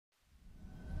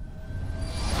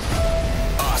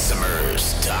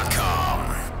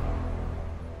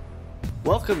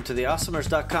Welcome to the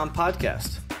Awesomers.com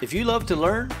podcast. If you love to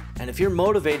learn, and if you're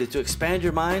motivated to expand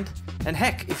your mind, and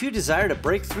heck, if you desire to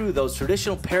break through those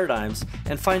traditional paradigms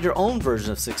and find your own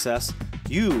version of success,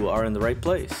 you are in the right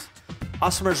place.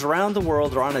 Awesomers around the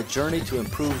world are on a journey to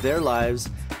improve their lives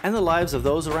and the lives of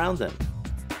those around them.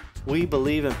 We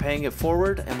believe in paying it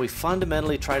forward, and we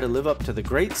fundamentally try to live up to the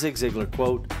great Zig Ziglar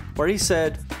quote, where he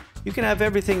said, "You can have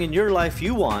everything in your life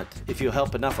you want if you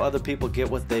help enough other people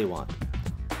get what they want."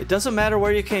 It doesn't matter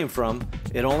where you came from,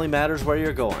 it only matters where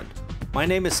you're going. My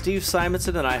name is Steve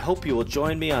Simonson, and I hope you will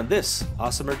join me on this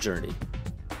awesomer journey.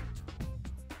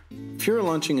 If you're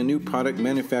launching a new product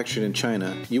manufactured in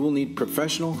China, you will need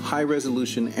professional,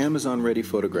 high-resolution, Amazon-ready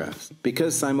photographs.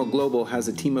 Because Simo Global has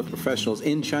a team of professionals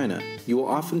in China, you will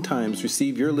oftentimes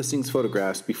receive your listings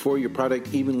photographs before your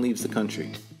product even leaves the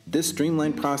country. This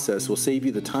streamlined process will save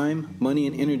you the time, money,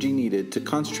 and energy needed to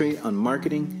concentrate on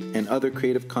marketing and other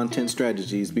creative content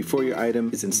strategies before your item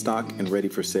is in stock and ready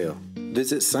for sale.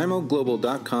 Visit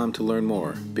simoglobal.com to learn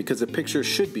more, because a picture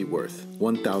should be worth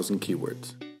 1,000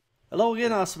 keywords. Hello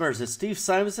again, Awesomers. It's Steve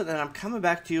Simonson, and I'm coming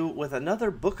back to you with another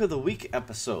Book of the Week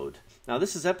episode. Now,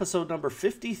 this is episode number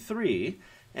 53,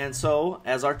 and so,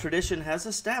 as our tradition has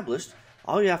established,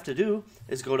 all you have to do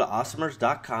is go to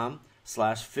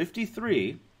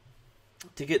awesomers.com/53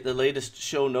 to get the latest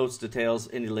show notes, details,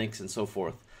 any links, and so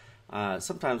forth.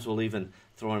 Sometimes we'll even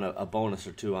throw in a bonus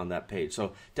or two on that page.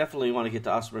 So definitely you want to get to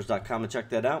awesomers.com and check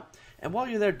that out. And while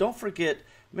you're there, don't forget,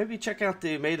 maybe check out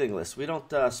the mailing list. We don't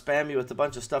spam you with a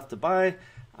bunch of stuff to buy.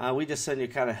 We just send you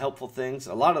kind of helpful things.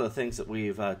 A lot of the things that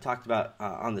we've talked about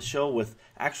on the show with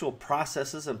actual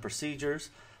processes and procedures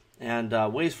and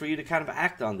ways for you to kind of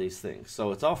act on these things.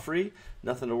 So it's all free,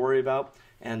 nothing to worry about,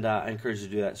 and I encourage you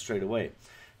to do that straight away.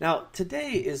 Now,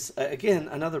 today is, again,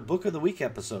 another Book of the Week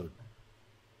episode.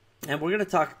 And we're going to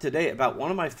talk today about one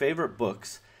of my favorite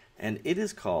books, and it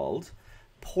is called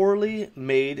Poorly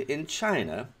Made in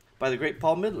China by the great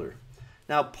Paul Midler.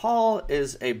 Now, Paul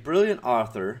is a brilliant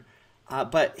author,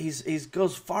 but he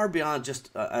goes far beyond just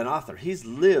an author. He's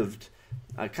lived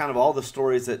kind of all the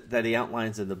stories that he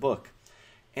outlines in the book.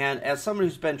 And as someone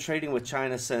who's been trading with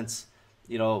China since,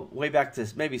 way back to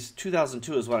maybe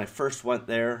 2002 is when I first went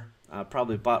there.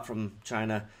 Probably bought from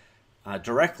China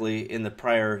directly in the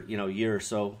prior year or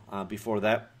so before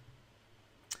that,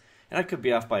 and I could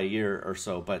be off by a year or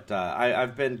so. But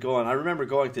I've been going. I remember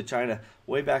going to China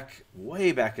way back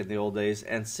in the old days,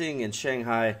 and seeing in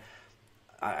Shanghai.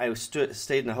 I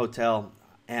stayed in a hotel,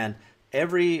 and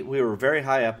we were very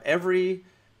high up. Every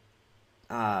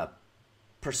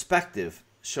perspective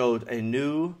showed a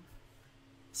new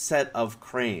set of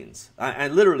cranes,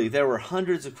 and literally there were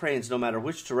hundreds of cranes no matter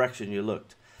which direction you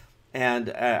looked. And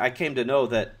I came to know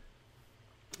that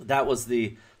was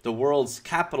the world's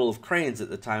capital of cranes at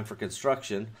the time for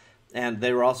construction, and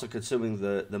they were also consuming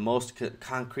the most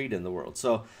concrete in the world.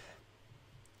 So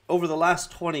over the last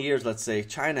 20 years, let's say,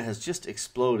 China has just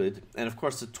exploded, and of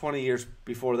course the 20 years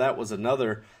before that was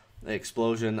another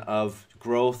explosion of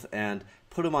growth and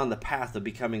put them on the path of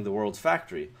becoming the world's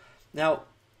factory. Now,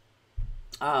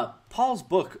 Paul's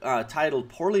book, titled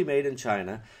Poorly Made in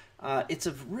China, it's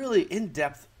a really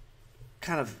in-depth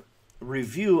kind of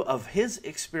review of his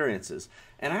experiences.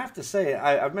 And I have to say,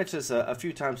 I've mentioned this a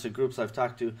few times to groups I've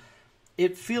talked to,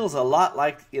 it feels a lot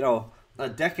like, a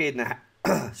decade and a half,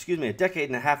 a decade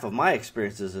and a half of my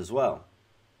experiences as well.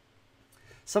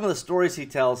 Some of the stories he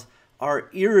tells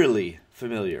are eerily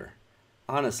familiar.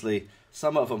 Honestly,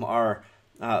 some of them are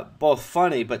both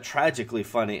funny but tragically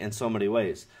funny in so many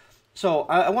ways. So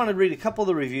I want to read a couple of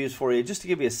the reviews for you just to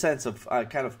give you a sense of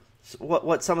kind of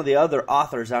what some of the other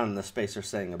authors out in the space are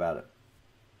saying about it.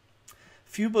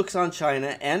 Few books on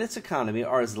China and its economy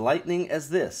are as lightning as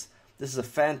this. This is a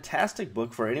fantastic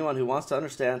book for anyone who wants to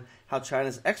understand how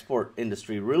China's export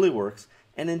industry really works,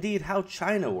 and indeed how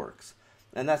China works.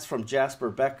 And that's from Jasper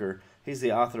Becker. He's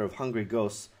the author of Hungry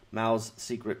Ghosts, Mao's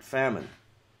Secret Famine.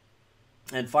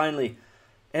 And finally,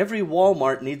 every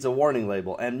Walmart needs a warning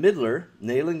label, and Midler,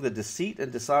 nailing the deceit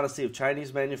and dishonesty of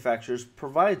Chinese manufacturers,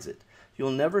 provides it.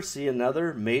 You'll never see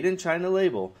another Made in China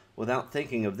label without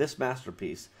thinking of this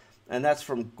masterpiece. And that's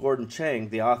from Gordon Chang,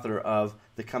 the author of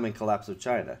The Coming Collapse of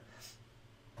China.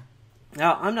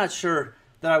 Now, I'm not sure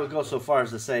that I would go so far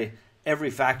as to say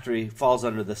every factory falls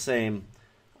under the same,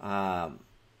 the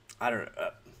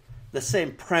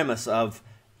same premise of,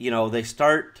 they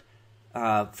start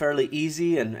fairly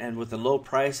easy and with a low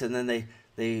price, and then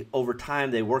they over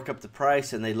time they work up the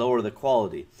price and they lower the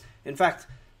quality. In fact,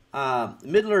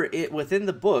 Midler within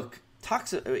the book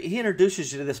he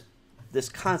introduces you to this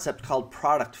concept called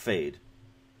product fade.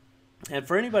 And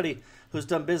for anybody who's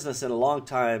done business in a long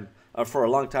time, for a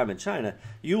long time in China,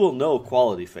 you will know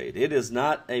quality fade. It is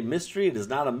not a mystery. It is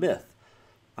not a myth.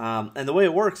 And the way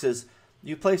it works is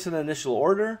you place an initial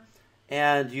order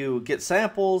and you get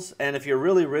samples. And if you're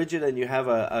really rigid and you have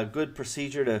a good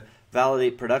procedure to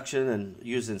validate production and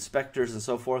use inspectors and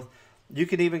so forth, you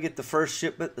can even get the first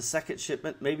shipment, the second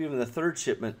shipment, maybe even the third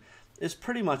shipment is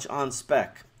pretty much on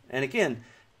spec. And again,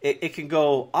 it can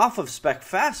go off of spec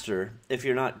faster if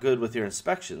you're not good with your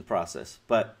inspection process.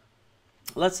 But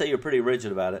let's say you're pretty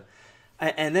rigid about it.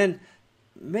 And then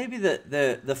maybe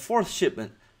the fourth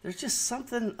shipment, there's just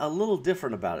something a little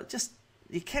different about it. Just,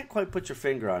 you can't quite put your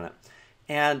finger on it.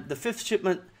 And the fifth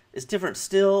shipment is different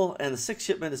still, and the sixth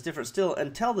shipment is different still.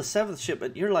 Until the seventh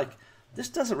shipment, you're like, this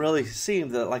doesn't really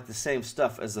seem like the same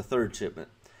stuff as the third shipment.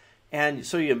 And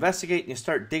so you investigate and you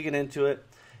start digging into it,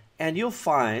 and you'll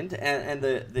find, and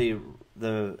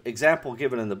the example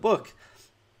given in the book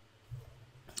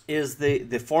is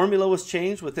the formula was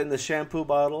changed within the shampoo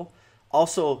bottle.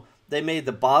 Also, they made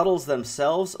the bottles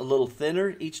themselves a little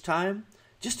thinner each time,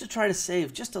 just to try to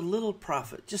save just a little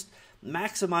profit, just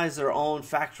maximize their own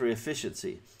factory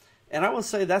efficiency. And I will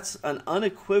say that's an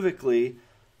unequivocally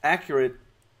accurate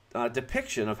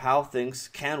depiction of how things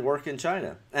can work in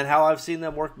China and how I've seen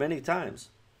them work many times.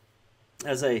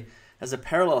 As a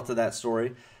parallel to that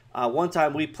story, one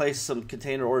time we placed some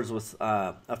container orders with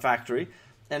a factory,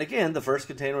 and again, the first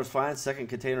container was fine, second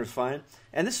container was fine,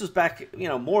 and this was back,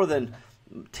 more than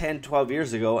 10, 12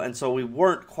 years ago, and so we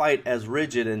weren't quite as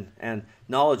rigid and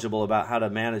knowledgeable about how to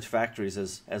manage factories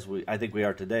as I think we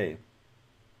are today.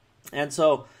 And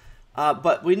so,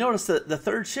 but we noticed that the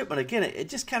third shipment, again, it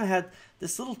just kind of had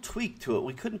this little tweak to it.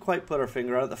 We couldn't quite put our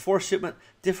finger on it. The fourth shipment,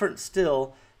 different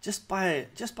still, just by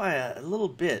a little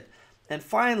bit. And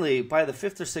finally, by the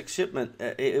fifth or sixth shipment,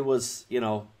 it was,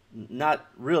 not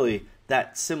really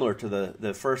that similar to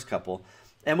the first couple.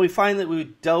 And we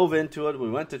dove into it. We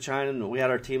went to China, and we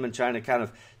had our team in China kind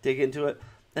of dig into it.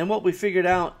 And what we figured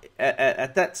out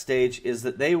at that stage is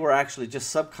that they were actually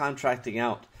just subcontracting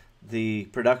out the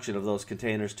production of those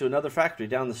containers to another factory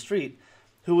down the street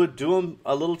who would do them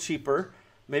a little cheaper.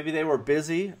 Maybe they were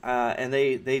busy, and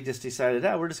they just decided,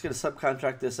 we're just going to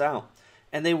subcontract this out.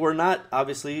 And they were not,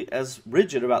 obviously, as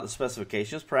rigid about the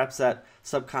specifications. Perhaps that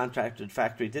subcontracted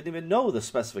factory didn't even know the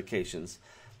specifications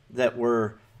that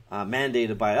were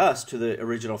mandated by us to the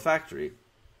original factory.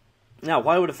 Now,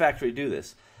 why would a factory do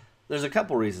this? There's a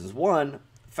couple reasons. One,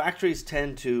 factories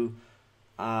tend to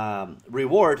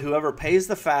reward whoever pays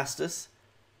the fastest.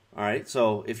 All right,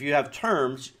 so if you have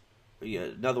terms,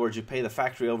 in other words, you pay the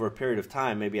factory over a period of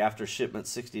time, maybe after shipment,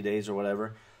 60 days or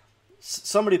whatever,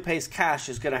 somebody who pays cash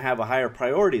is going to have a higher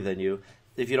priority than you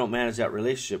if you don't manage that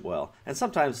relationship well. And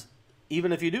sometimes,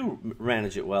 even if you do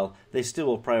manage it well, they still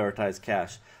will prioritize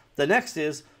cash. The next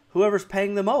is whoever's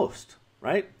paying the most,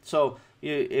 right? So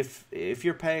if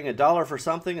you're paying $1 for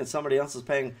something and somebody else is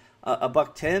paying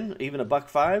 $1.10, even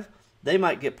 $1.05, they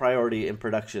might get priority in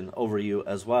production over you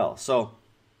as well. So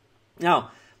now,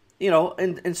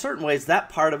 in certain ways, that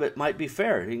part of it might be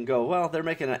fair. You can go, well, they're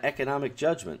making an economic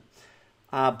judgment.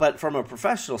 But from a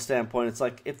professional standpoint, it's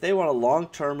like if they want a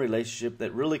long-term relationship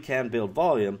that really can build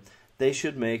volume, they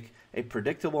should make a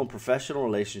predictable and professional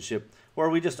relationship where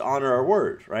we just honor our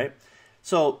word, right?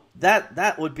 So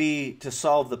that would be to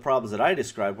solve the problems that I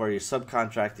described, where you're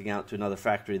subcontracting out to another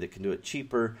factory that can do it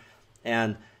cheaper.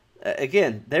 And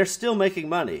again, they're still making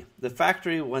money. The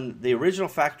original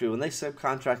factory, when they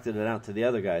subcontracted it out to the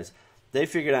other guys, they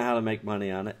figured out how to make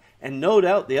money on it. And no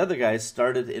doubt the other guys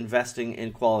started investing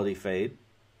in quality fade,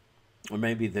 or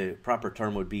maybe the proper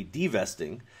term would be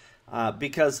divesting,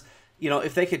 because,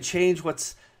 if they could change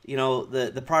what's,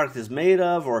 the product is made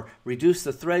of, or reduce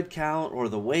the thread count or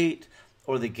the weight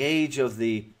or the gauge of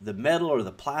the metal or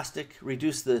the plastic,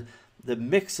 reduce the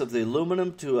mix of the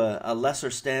aluminum to a lesser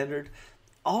standard,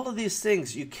 all of these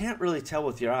things you can't really tell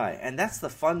with your eye. And that's the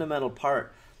fundamental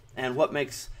part, and what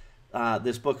makes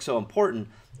this book so important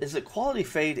is that quality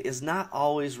fade is not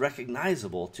always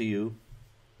recognizable to you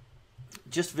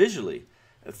just visually,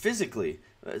 physically.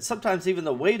 Sometimes even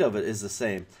the weight of it is the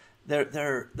same.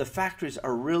 The factories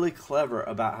are really clever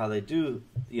about how they do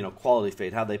quality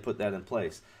fade, how they put that in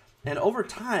place. And over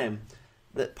time,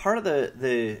 that part of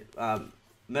the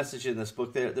message in this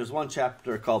book, there's one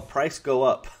chapter called Price Go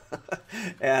Up.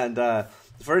 And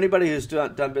for anybody who's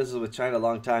done business with China a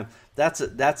long time, that's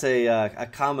a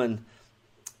common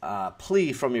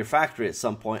plea from your factory at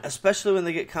some point, especially when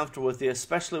they get comfortable with you,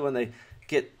 especially when they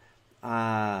get,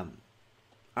 I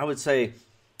would say,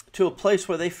 to a place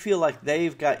where they feel like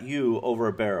they've got you over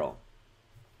a barrel.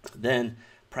 Then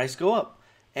price go up.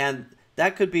 And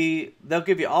that could be, they'll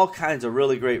give you all kinds of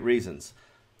really great reasons.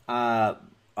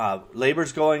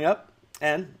 labor's going up,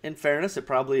 and in fairness, it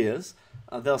probably is.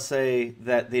 They'll say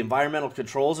that the environmental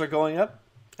controls are going up,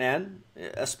 and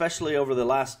especially over the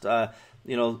last,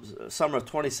 summer of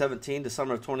 2017 to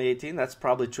summer of 2018, that's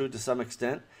probably true to some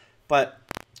extent. But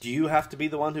do you have to be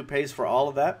the one who pays for all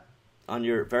of that on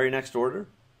your very next order?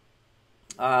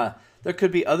 There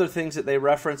could be other things that they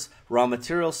reference, raw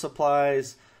material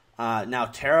supplies. Now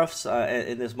tariffs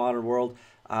in this modern world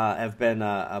have been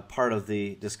a part of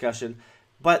the discussion.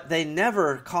 But they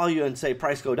never call you and say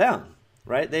price go down,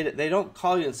 right? They don't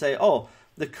call you and say, oh,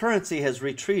 the currency has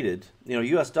retreated.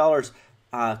 U.S. dollars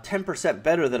 10%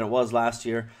 better than it was last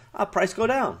year. Price go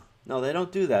down. No, they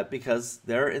don't do that because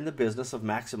they're in the business of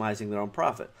maximizing their own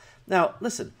profit. Now,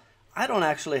 listen, I don't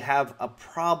actually have a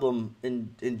problem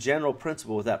in general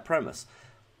principle with that premise.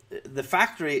 The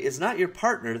factory is not your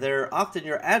partner. They're often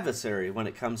your adversary when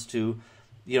it comes to,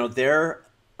 their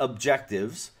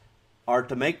objectives are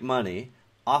to make money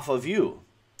off of you.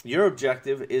 Your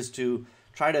objective is to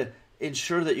try to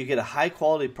ensure that you get a high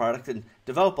quality product and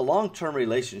develop a long-term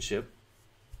relationship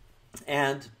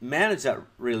and manage that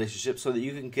relationship so that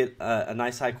you can get a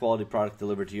nice high quality product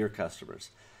delivered to your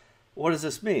customers. What does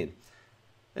this mean?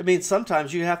 It means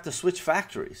sometimes you have to switch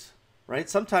factories, right?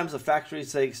 Sometimes the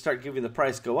factories, they start giving the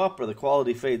price go up or the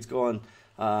quality fades going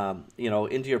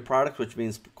into your product, which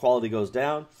means quality goes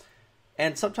down.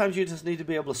 And sometimes you just need to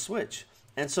be able to switch.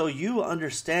 And so you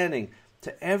understanding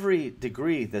to every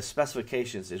degree the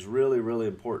specifications is really, really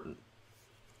important.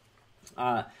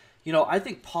 I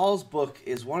think Paul's book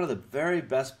is one of the very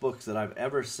best books that I've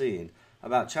ever seen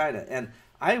about China. And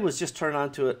I was just turned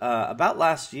on to it about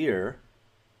last year.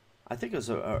 I think it was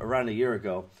around a year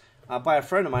ago, by a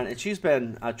friend of mine. And she's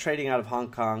been trading out of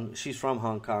Hong Kong. She's from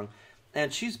Hong Kong.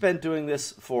 And she's been doing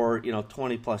this for,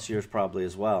 20 plus years probably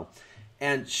as well.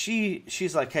 And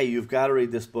she's like, hey, you've got to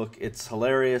read this book. It's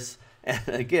hilarious. And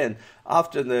again,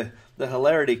 often the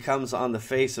hilarity comes on the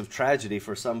face of tragedy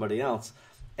for somebody else.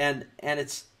 And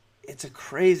it's a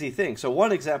crazy thing. So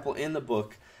one example in the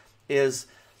book is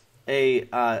a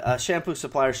shampoo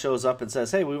supplier shows up and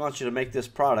says, hey, we want you to make this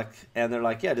product. And they're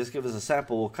like, yeah, just give us a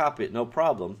sample. We'll copy it. No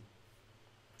problem.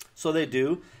 So they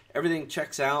do. Everything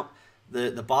checks out.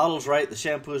 The bottle's right. The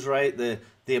shampoo's right.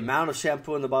 The amount of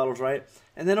shampoo in the bottle's right.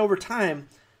 And then over time,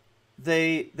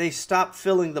 they stop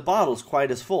filling the bottles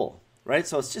quite as full, right?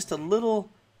 So it's just a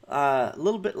little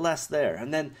bit less there.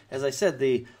 And then, as I said,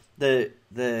 the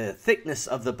thickness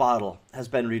of the bottle has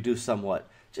been reduced somewhat,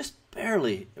 just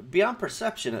barely, beyond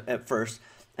perception at first,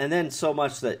 and then so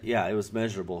much that, yeah, it was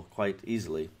measurable quite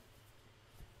easily.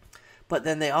 But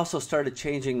then they also started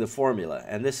changing the formula,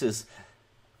 and this is,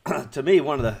 to me,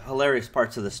 one of the hilarious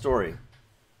parts of the story.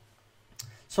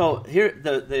 So here,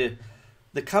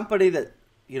 the company that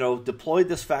deployed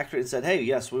this factory and said, hey,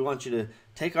 yes, we want you to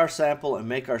take our sample and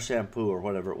make our shampoo or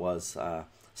whatever it was,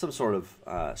 some sort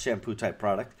of shampoo type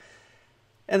product.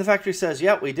 And the factory says,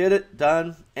 yeah, we did it,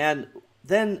 done. And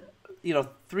then,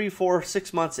 3, 4,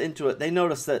 6 months into it, they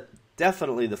notice that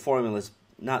definitely the formula is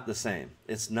not the same.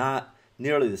 It's not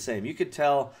nearly the same. You could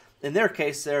tell, in their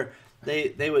case,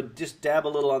 they would just dab a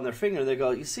little on their finger. And they go,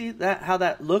 you see that how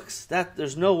that looks?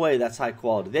 There's no way that's high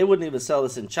quality. They wouldn't even sell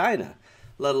this in China,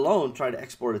 let alone try to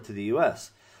export it to the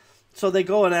U.S. So they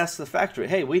go and ask the factory,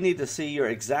 hey, we need to see your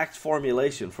exact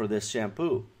formulation for this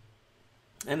shampoo.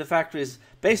 And the factory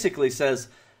basically says,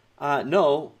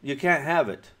 no, you can't have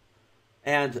it.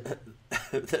 And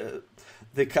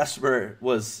the customer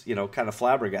was, kind of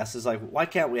flabbergasted. It's like, why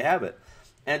can't we have it?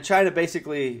 And China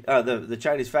basically, the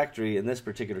Chinese factory in this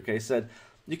particular case said,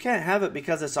 you can't have it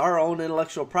because it's our own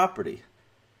intellectual property,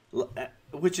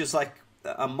 which is like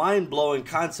a mind-blowing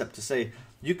concept to say,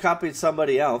 you copied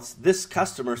somebody else, this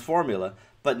customer's formula,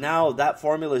 but now that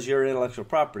formula is your intellectual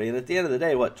property. And at the end of the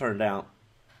day, what turned out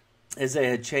is they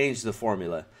had changed the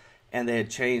formula and they had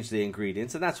changed the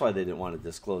ingredients, and that's why they didn't want to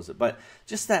disclose it. But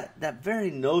just that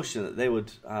very notion that they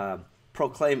would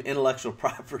proclaim intellectual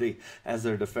property as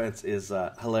their defense is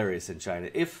hilarious in China,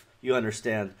 if you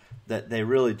understand that they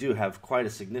really do have quite a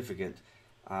significant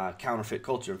counterfeit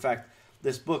culture. In fact,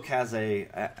 this book has an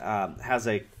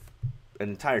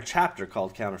entire chapter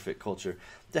called Counterfeit Culture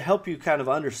to help you kind of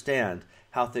understand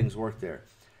how things work there.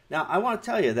 Now, I want to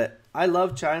tell you that I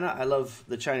love China. I love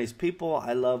the Chinese people.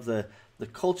 I love the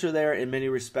culture there in many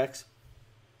respects.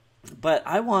 But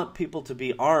I want people to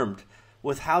be armed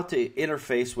with how to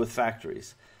interface with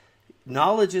factories.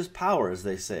 Knowledge is power, as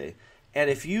they say. And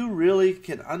if you really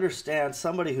can understand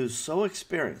somebody who's so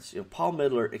experienced, Paul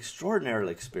Midler,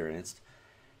 extraordinarily experienced,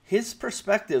 his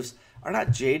perspectives are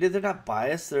not jaded, they're not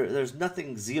biased, there's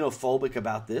nothing xenophobic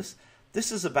about this.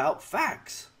 This is about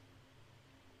facts.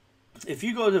 If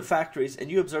you go to factories and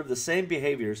you observe the same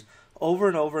behaviors over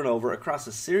and over and over across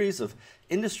a series of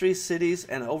industries, cities,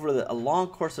 and over a long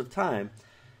course of time,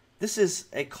 this is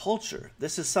a culture.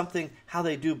 This is something, how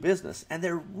they do business, and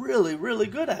they're really, really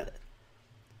good at it.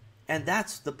 And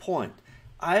that's the point.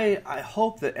 I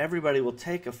hope that everybody will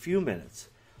take a few minutes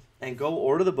and go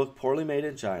order the book Poorly Made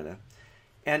in China.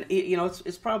 And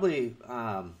it's probably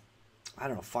I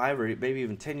don't know, 5 or maybe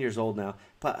even 10 years old now,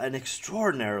 but an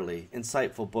extraordinarily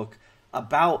insightful book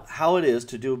about how it is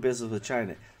to do business with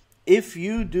China. If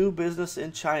you do business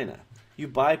in China, you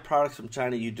buy products from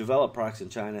China, you develop products in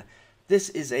China, this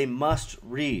is a must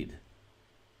read.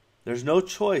 There's no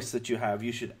choice that you have.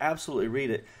 You should absolutely read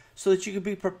it so that you can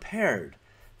be prepared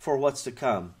for what's to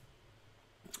come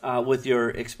with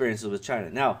your experiences with China.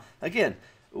 Now, again,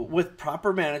 with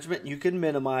proper management, you can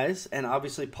minimize, and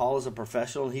obviously Paul is a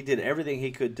professional, and he did everything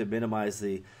he could to minimize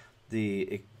the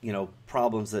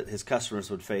problems that his customers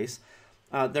would face.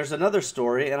 There's another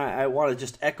story, and I want to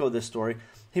just echo this story.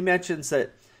 He mentions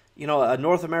that a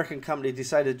North American company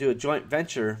decided to do a joint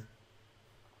venture.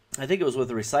 I think it was with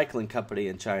a recycling company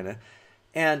in China,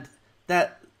 and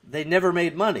that they never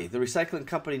made money. The recycling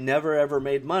company never ever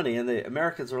made money, and the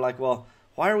Americans were like, well,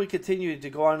 why are we continuing to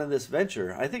go on in this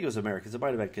venture? I think it was Americans, it might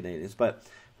have been Canadians, but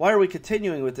why are we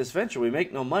continuing with this venture? We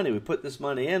make no money. We put this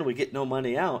money in, we get no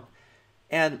money out.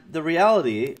 And the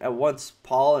reality, once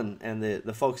Paul and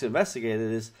the folks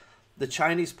investigated, is the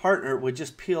Chinese partner would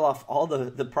just peel off all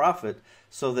the profit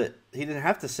so that he didn't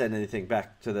have to send anything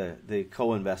back to the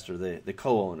co-investor, the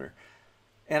co-owner.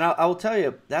 And I will tell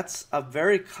you, that's a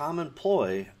very common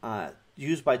ploy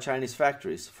used by Chinese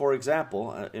factories. For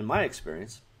example, in my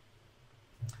experience,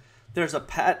 there's a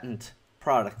patent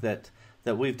product that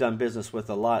we've done business with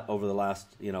a lot over the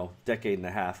last decade and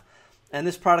a half. And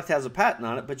this product has a patent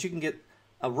on it, but you can get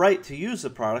a right to use the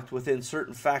product within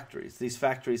certain factories. These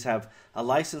factories have a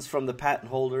license from the patent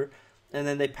holder, and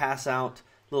then they pass out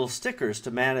little stickers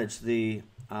to manage the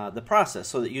process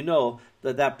so that you know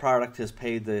that product has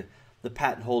paid the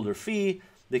patent holder fee,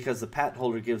 because the patent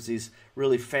holder gives these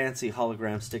really fancy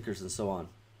hologram stickers and so on.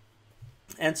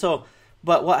 And so,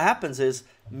 but what happens is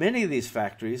many of these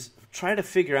factories try to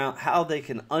figure out how they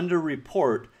can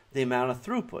underreport the amount of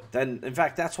throughput. And in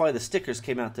fact, that's why the stickers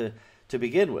came out to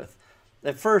begin with.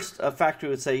 At first, a factory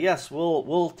would say, yes,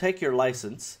 we'll take your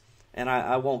license, and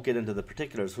I won't get into the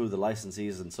particulars who the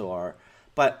licensees and so are,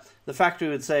 but the factory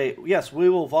would say, yes, we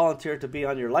will volunteer to be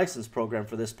on your license program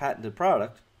for this patented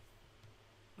product.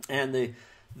 And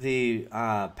the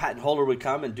patent holder would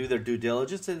come and do their due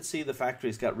diligence and see the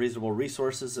factory's got reasonable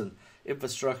resources and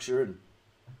infrastructure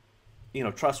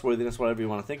and trustworthiness, whatever you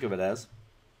want to think of it as.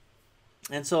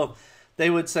 And so they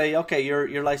would say, okay,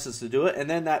 you're licensed to do it, and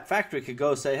then that factory could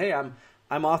go say, hey,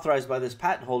 I'm authorized by this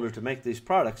patent holder to make these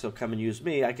products, so come and use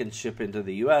me. I can ship into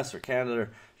the U.S. or Canada or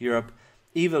Europe,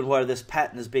 even where this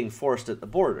patent is being forced at the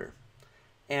border.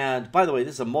 And by the way,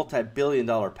 this is a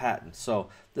multi-billion-dollar patent, so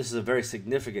this is a very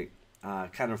significant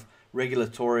kind of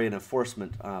regulatory and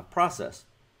enforcement process.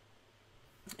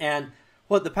 And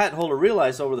what the patent holder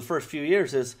realized over the first few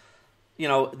years is,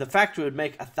 the factory would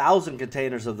make 1,000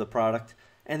 containers of the product,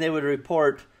 and they would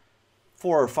report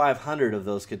 400 or 500 of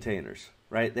those containers,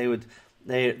 right?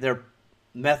 Their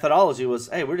methodology was,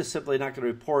 hey, we're just simply not going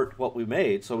to report what we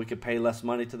made so we could pay less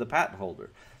money to the patent holder.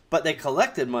 But they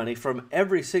collected money from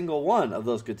every single one of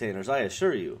those containers, I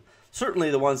assure you.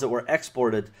 Certainly the ones that were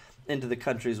exported into the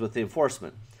countries with the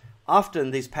enforcement.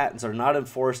 Often these patents are not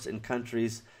enforced in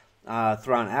countries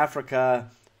throughout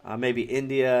Africa, maybe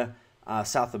India,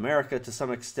 South America to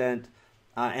some extent,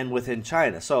 and within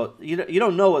China. So you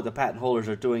don't know what the patent holders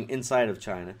are doing inside of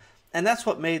China. And that's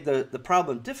what made the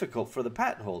problem difficult for the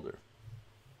patent holder.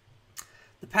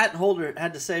 The patent holder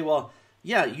had to say, well,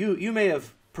 yeah, you may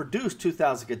have produced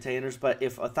 2,000 containers, but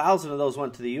if 1,000 of those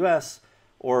went to the U.S.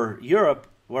 or Europe,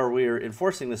 where we're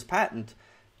enforcing this patent,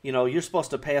 you're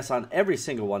supposed to pay us on every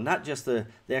single one, not just the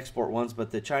export ones,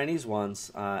 but the Chinese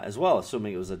ones as well,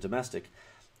 assuming it was a domestic.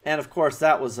 And of course,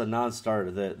 that was a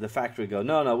non-starter. The factory would go,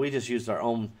 no, we just used our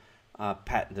own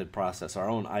patented process, our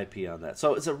own IP on that.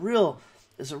 So it's a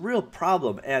real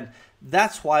problem, and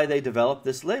that's why they developed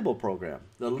this label program.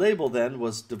 The label then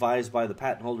was devised by the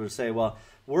patent holder to say, well,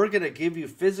 we're going to give you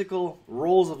physical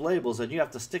rolls of labels, and you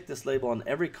have to stick this label on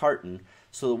every carton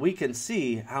so that we can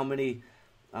see how many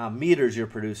meters you're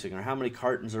producing, or how many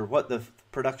cartons, or what the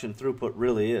production throughput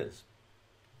really is.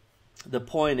 The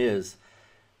point is,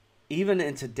 even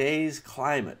in today's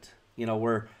climate,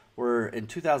 we're in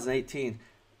 2018,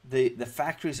 the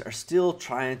factories are still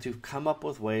trying to come up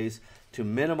with ways to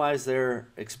minimize their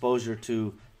exposure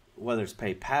to whether it's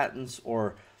pay patents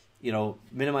or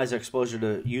minimize their exposure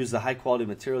to use the high quality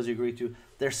materials you agree to,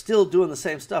 they're still doing the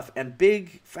same stuff. And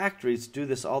big factories do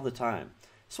this all the time.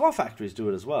 Small factories do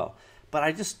it as well. But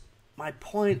my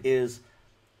point is,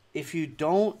 if you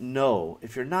don't know,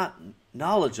 if you're not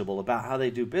knowledgeable about how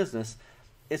they do business,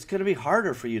 it's going to be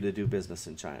harder for you to do business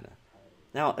in China.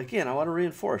 Now, again, I want to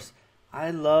reinforce,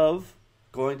 I love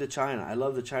going to China. I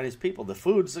love the Chinese people. The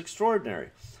food's extraordinary.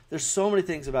 There's so many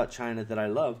things about China that I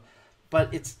love.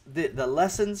 But it's the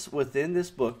lessons within this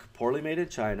book, Poorly Made in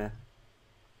China,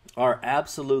 are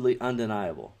absolutely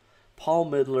undeniable.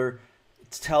 Paul Midler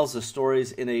tells the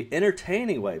stories in an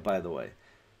entertaining way, by the way.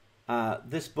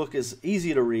 This book is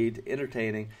easy to read,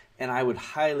 entertaining, and I would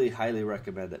highly, highly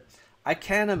recommend it. I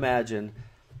can't imagine,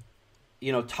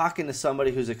 talking to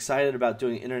somebody who's excited about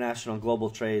doing international and global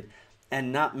trade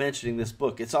and not mentioning this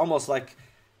book. It's almost like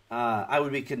I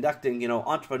would be conducting,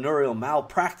 entrepreneurial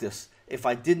malpractice if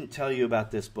I didn't tell you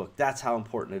about this book. That's how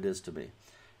important it is to me.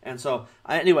 And so,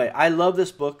 anyway, I love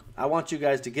this book. I want you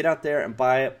guys to get out there and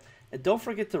buy it. And don't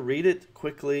forget to read it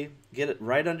quickly. Get it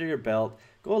right under your belt.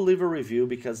 Go leave a review,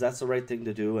 because that's the right thing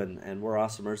to do, and we're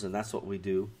awesomers, and that's what we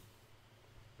do.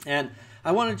 And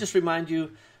I want to just remind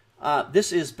you,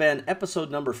 this has been episode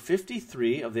number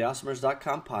 53 of the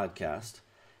awesomers.com podcast.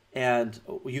 And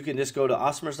you can just go to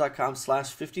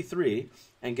awesomers.com/53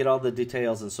 and get all the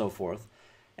details and so forth.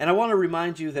 And I want to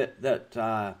remind you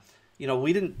that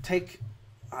we didn't take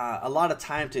a lot of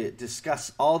time to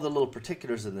discuss all the little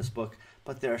particulars in this book,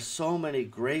 but there are so many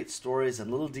great stories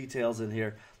and little details in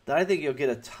here that I think you'll get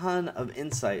a ton of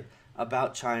insight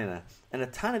about China and a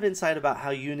ton of insight about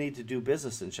how you need to do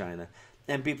business in China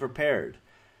and be prepared.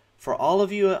 For all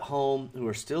of you at home who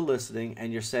are still listening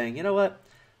and you're saying, you know what,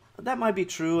 that might be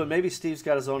true, and maybe Steve's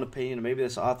got his own opinion, and maybe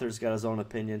this author's got his own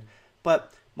opinion,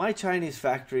 but my Chinese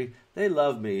factory, they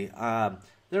love me.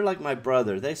 They're like my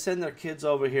brother. They send their kids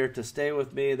over here to stay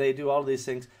with me. They do all of these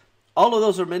things. All of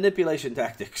those are manipulation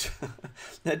tactics.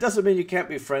 That doesn't mean you can't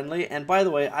be friendly. And by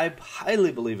the way, I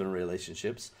highly believe in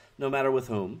relationships, no matter with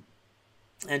whom.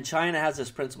 And China has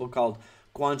this principle called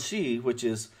Guanxi, which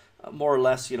is more or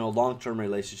less, long-term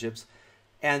relationships.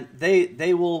 And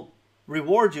they will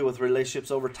reward you with relationships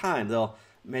over time. They'll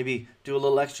maybe do a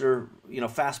little extra,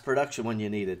 fast production when you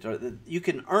need it. Or you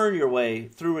can earn your way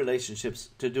through relationships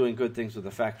to doing good things with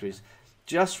the factories.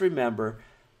 Just remember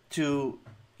to,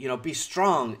 be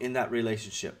strong in that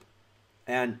relationship.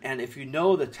 And if you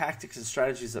know the tactics and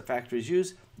strategies that factories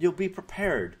use, you'll be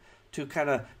prepared to kind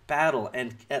of battle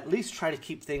and at least try to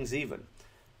keep things even.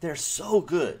 They're so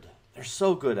good. They're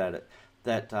so good at it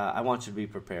that I want you to be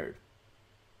prepared.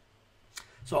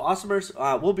 So, awesomers,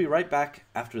 we'll be right back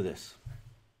after this.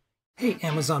 Hey,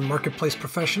 Amazon Marketplace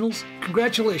professionals,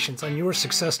 congratulations on your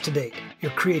success to date.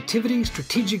 Your creativity,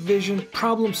 strategic vision,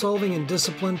 problem solving, and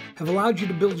discipline have allowed you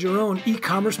to build your own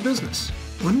e-commerce business.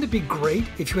 Wouldn't it be great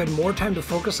if you had more time to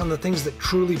focus on the things that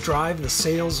truly drive the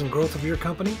sales and growth of your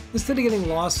company? Instead of getting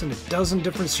lost in a dozen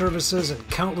different services and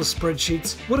countless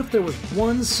spreadsheets, what if there was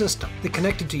one system that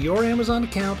connected to your Amazon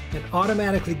account and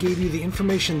automatically gave you the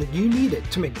information that you needed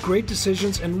to make great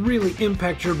decisions and really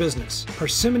impact your business?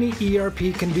 Parsimony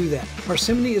ERP can do that.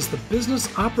 Parsimony is the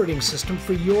business operating system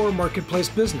for your marketplace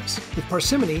business. With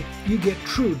Parsimony, you get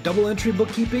true double-entry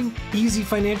bookkeeping, easy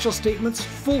financial statements,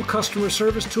 full customer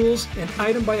service tools, and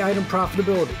item-by-item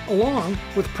profitability, along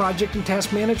with project and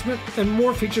task management, and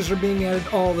more features are being added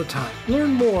all the time.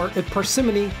 Learn more at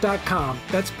parsimony.com.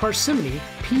 That's Parsimony,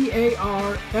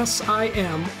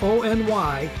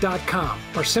 PARSIMONY.com.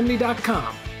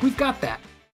 Parsimony.com. We've got that.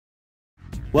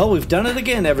 Well, we've done it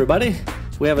again, everybody.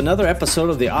 We have another episode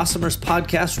of the Awesomers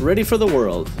podcast ready for the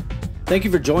world. Thank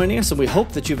you for joining us, and we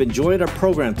hope that you've enjoyed our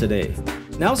program today.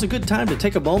 Now's a good time to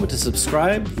take a moment to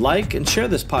subscribe, like, and share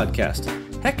this podcast.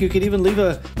 Heck, you could even leave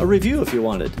a review if you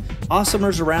wanted.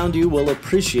 Awesomers around you will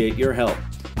appreciate your help.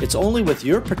 It's only with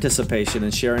your participation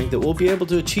and sharing that we'll be able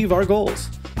to achieve our goals.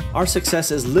 Our success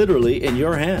is literally in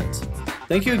your hands.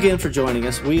 Thank you again for joining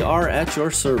us. We are at your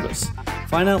service.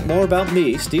 Find out more about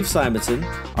me, Steve Simonson,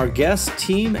 our guest,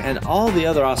 team, and all the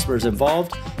other Awesomers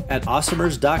involved at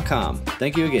awesomers.com.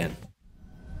 Thank you again.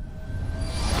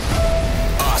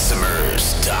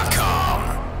 Awesomers.com